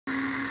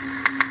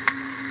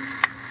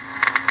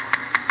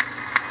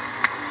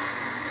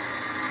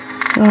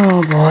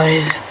Oh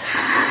boy.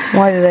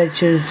 Why did I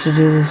choose to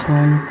do this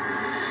one?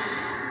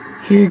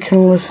 Here you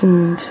can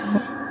listen to...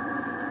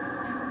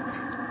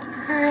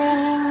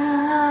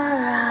 Ring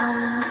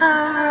around the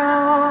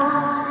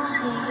rosie,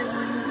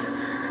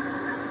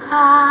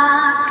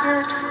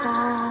 pocket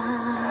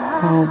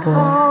full Oh boy.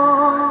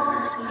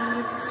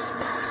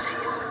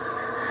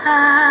 posies,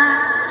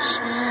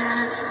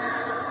 ashes,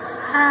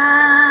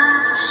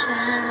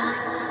 ashes,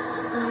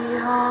 we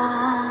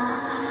all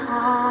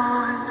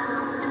fall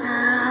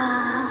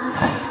down.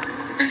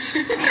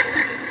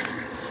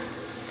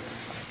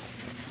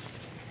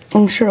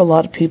 I'm sure a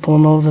lot of people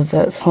know that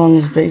that song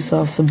is based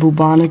off the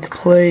bubonic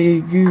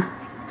plague.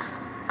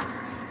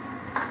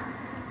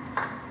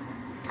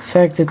 The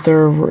fact that the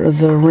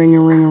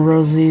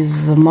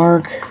ring-a-ring-a-rosies, the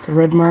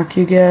red mark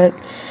you get,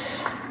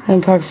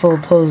 and pocket full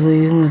of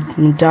posy,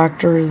 and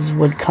doctors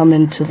would come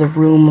into the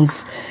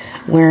rooms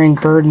wearing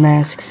bird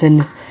masks,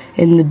 and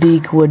in the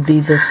beak would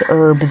be this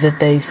herb that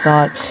they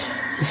thought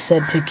is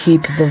said to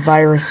keep the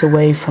virus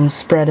away from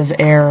spread of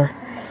air.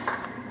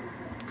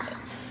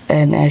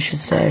 And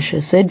ashes to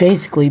ashes. They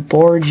basically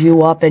board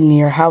you up in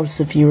your house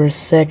if you were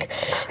sick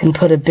and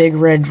put a big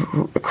red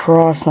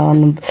cross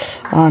on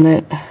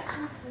it.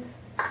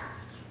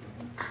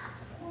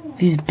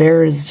 These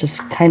bears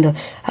just kind of,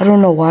 I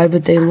don't know why,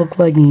 but they look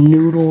like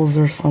noodles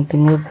or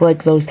something. They look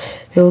like they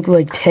look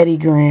like Teddy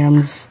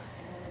Grahams.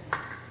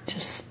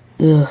 Just,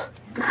 ugh.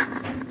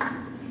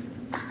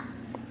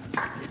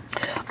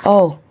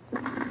 Oh,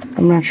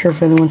 I'm not sure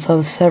if anyone saw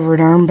the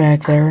severed arm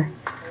back there.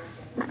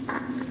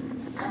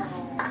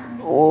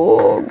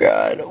 Oh,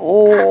 God.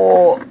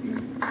 Oh.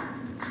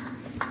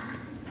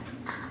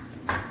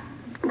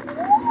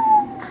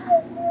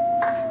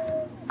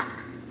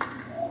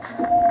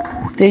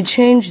 They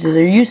changed it.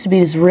 There used to be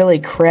this really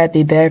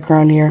crappy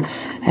background here,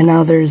 and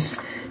now there's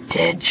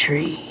dead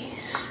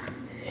trees.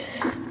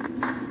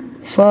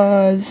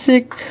 5,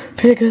 6,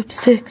 pick up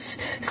 6,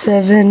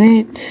 7,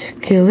 8,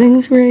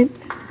 killing's great.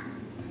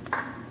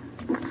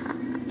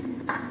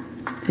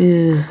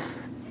 Ugh.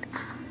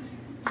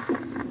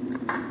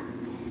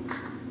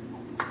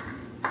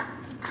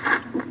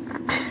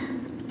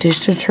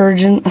 Dish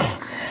detergent.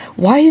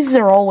 Why is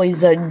there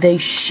always they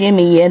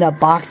shimmy in a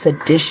box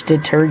of dish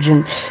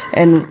detergent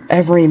in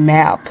every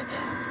map?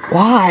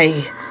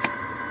 Why?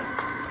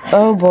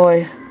 Oh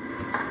boy.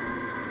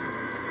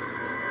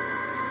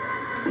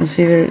 You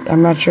see there,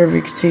 I'm not sure if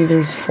you can see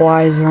there's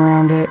flies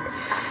around it.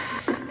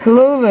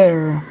 Hello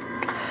there.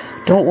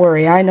 Don't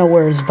worry, I know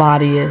where his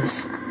body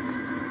is.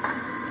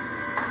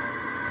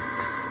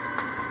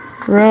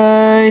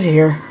 Right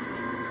here.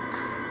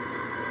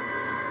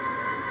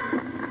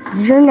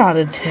 You're not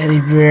a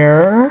teddy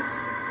bear.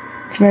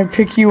 Can I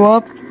pick you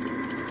up?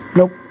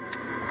 Nope.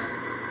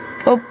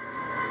 Oh.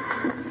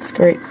 It's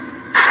great.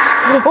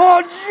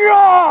 Oh,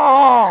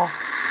 no!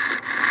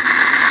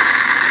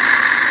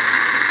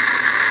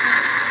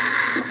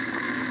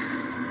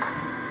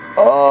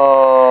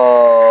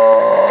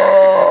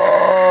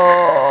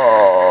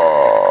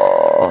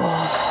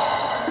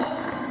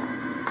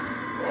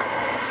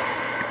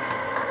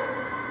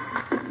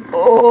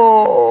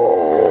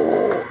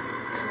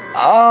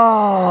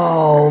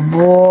 Oh,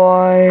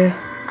 boy.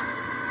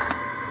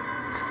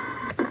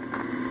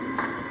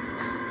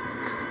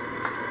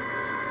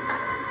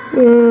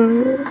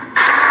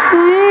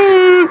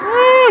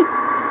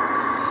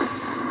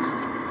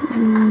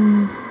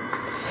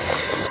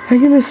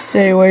 I'm gonna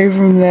stay away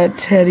from that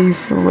teddy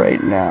for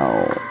right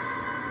now.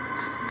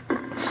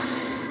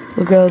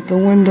 Look out the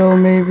window,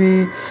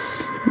 maybe.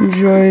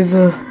 Enjoy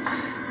the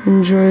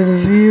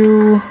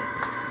view.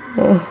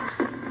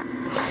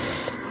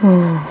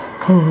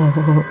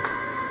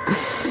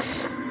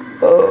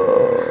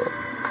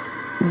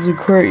 There's a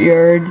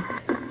courtyard.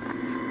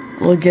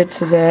 We'll get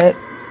to that.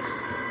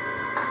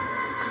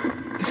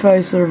 If I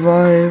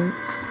survive.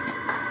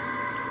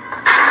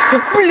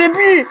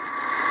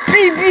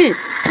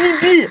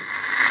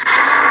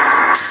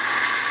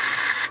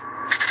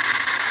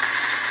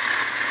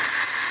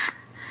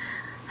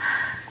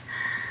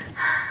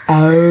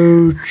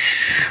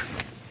 Ouch.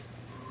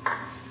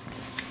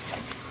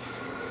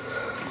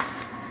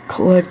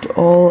 Collect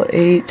all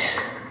 8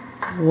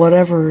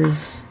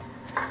 whatevers.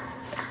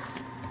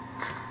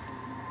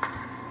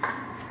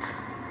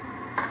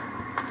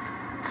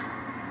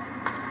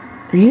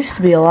 There used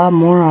to be a lot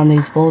more on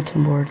these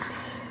bulletin boards.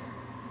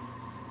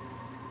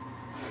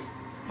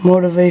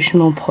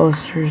 Motivational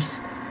posters.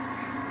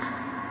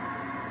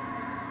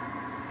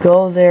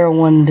 Go there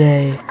one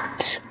day.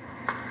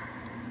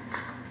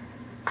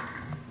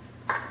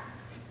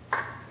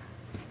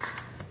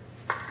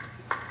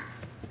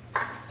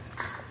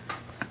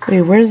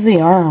 Wait, where's the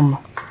arm?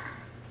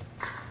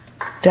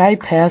 Did I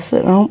pass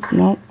it? Nope,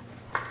 nope.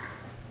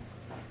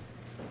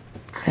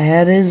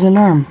 That is an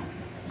arm.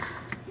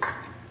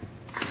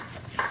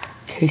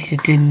 In case you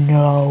didn't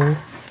know.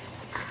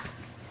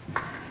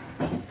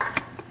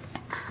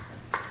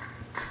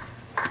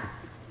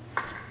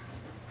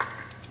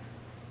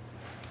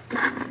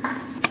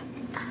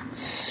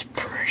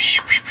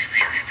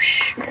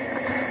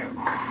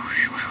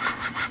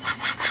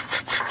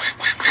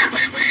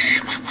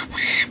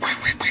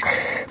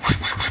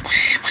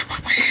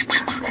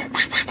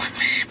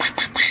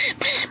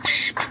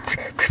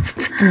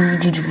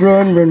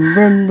 Run, run,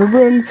 run, run,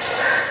 run.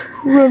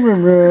 Run,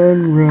 run,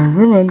 run, run,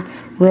 run, run.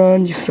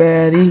 Run, you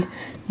fatty.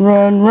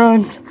 Run,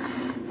 run.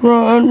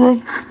 Run,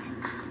 run.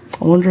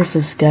 I wonder if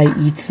this guy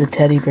eats the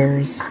teddy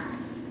bears.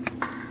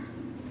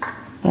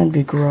 That'd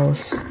be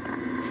gross.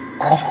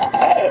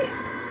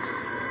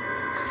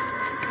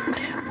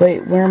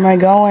 Wait, where am I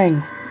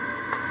going?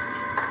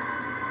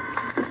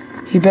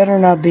 He better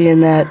not be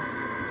in that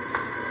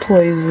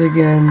place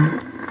again.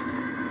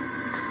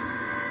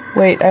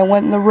 Wait, I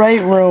went in the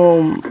right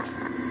room.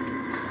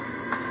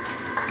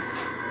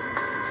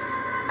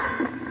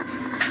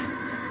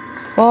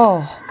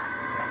 Oh.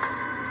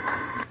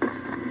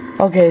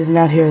 Okay, he's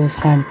not here this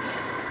time.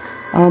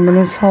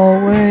 Ominous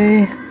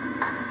hallway.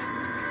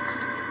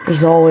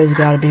 There's always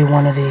gotta be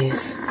one of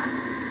these.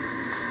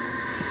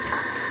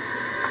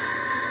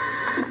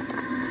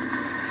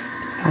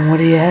 And what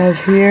do you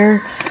have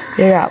here?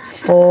 You got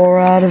 4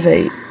 out of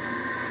 8.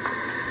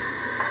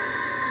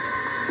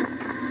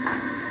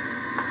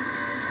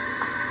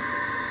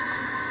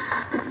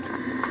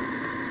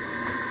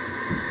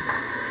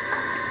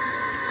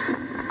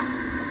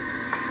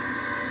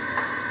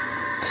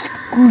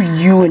 Screw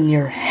you and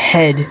your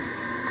head.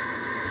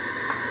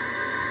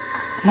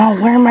 Now,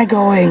 where am I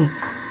going?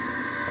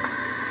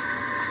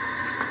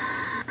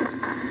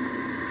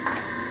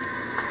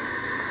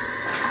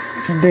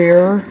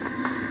 Bear.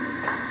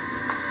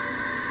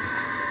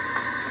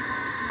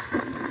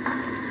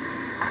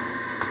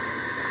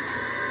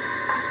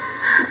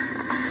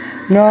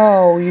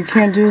 No, you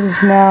can't do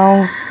this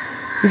now.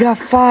 You got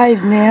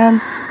 5,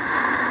 man.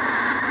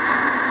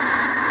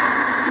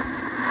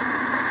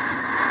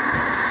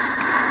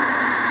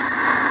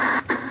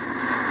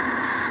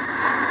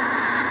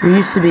 There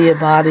used to be a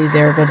body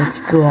there, but it's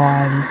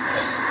gone.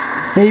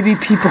 Maybe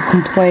people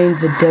complained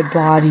that dead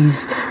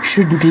bodies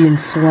shouldn't be in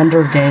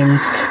Slender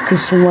games, because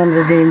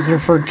Slender games are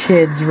for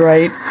kids,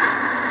 right?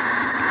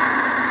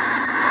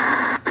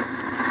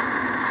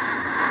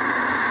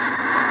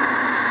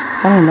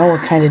 I don't know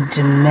what kind of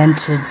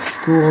demented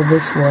school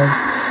this was.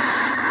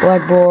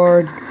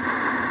 Blackboard.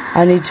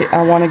 I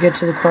want to get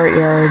to the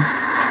courtyard.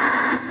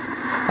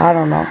 I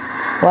don't know.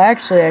 Well,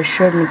 actually, I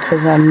shouldn't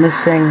because I'm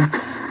missing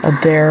a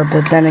bear,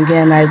 but then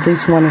again, I at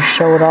least want to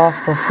show it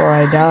off before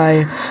I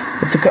die.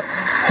 With the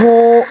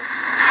whole...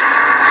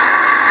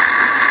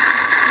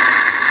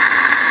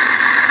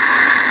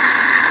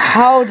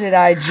 How did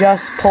I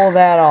just pull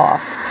that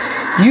off?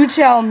 You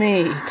tell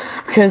me,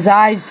 because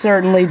I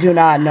certainly do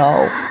not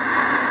know.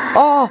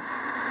 Oh!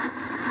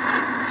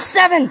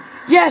 7!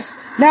 Yes!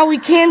 Now we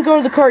can go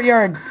to the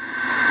courtyard.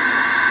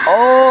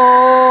 Oh!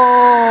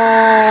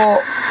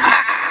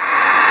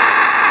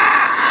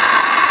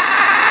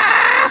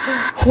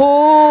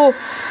 Oh!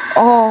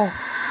 Oh!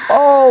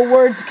 Oh!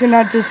 Words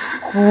cannot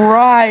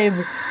describe.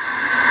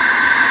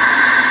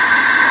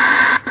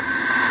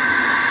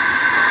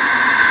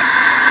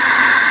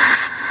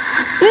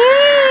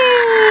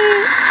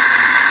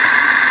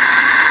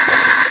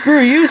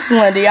 Screw you,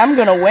 Slendy. I'm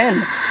gonna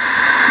win.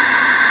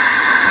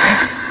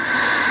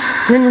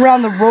 Ring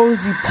around the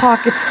rosy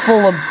pocket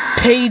full of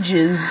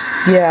pages.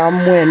 Yeah,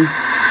 I'm win.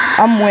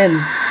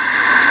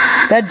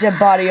 That dead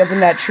body up in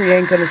that tree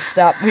ain't gonna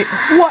stop me.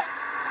 What?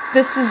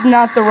 This is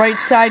not the right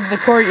side of the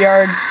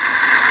courtyard.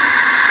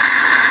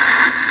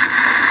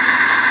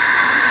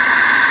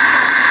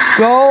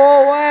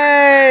 Go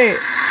away!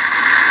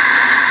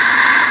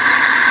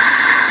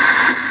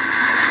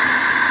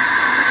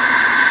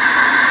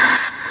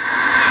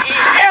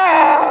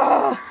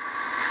 Yeah!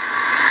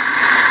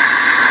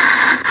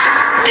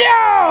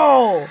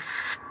 No!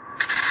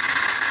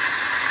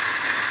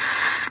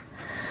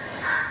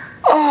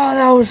 Oh,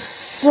 that was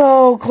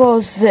so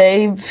close to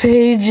 8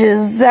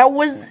 pages. That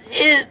was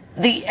it.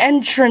 The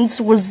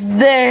entrance was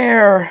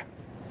there.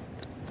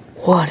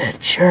 What a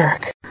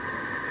jerk.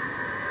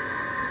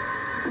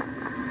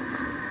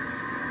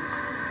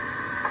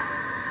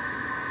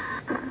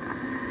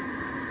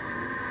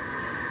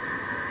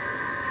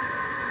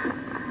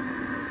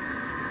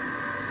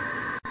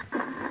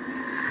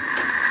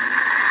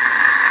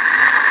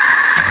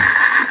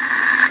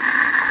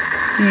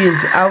 He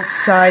is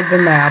outside the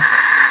map.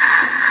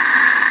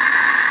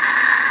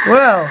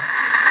 Well.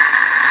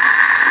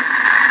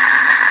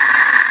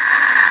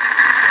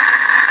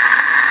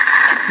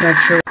 Not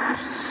sure.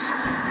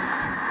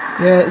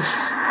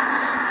 Yes.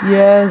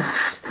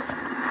 Yes.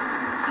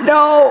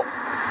 No.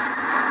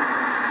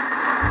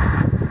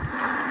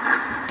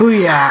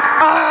 Booyah.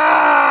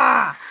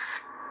 Ah!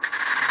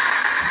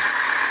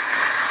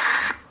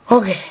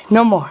 Okay,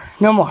 no more.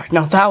 No more.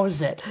 No, that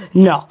was it.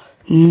 No,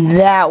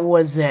 that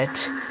was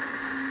it.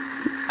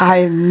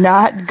 I'm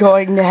not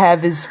going to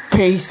have his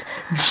face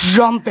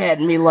jump at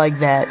me like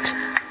that.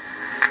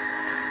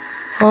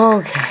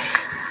 Okay.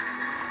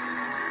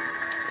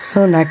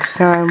 So next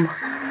time,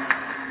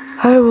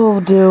 I will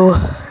do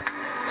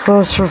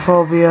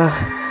claustrophobia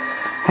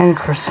and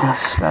Christmas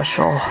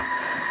special.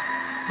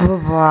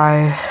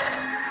 Bye-bye.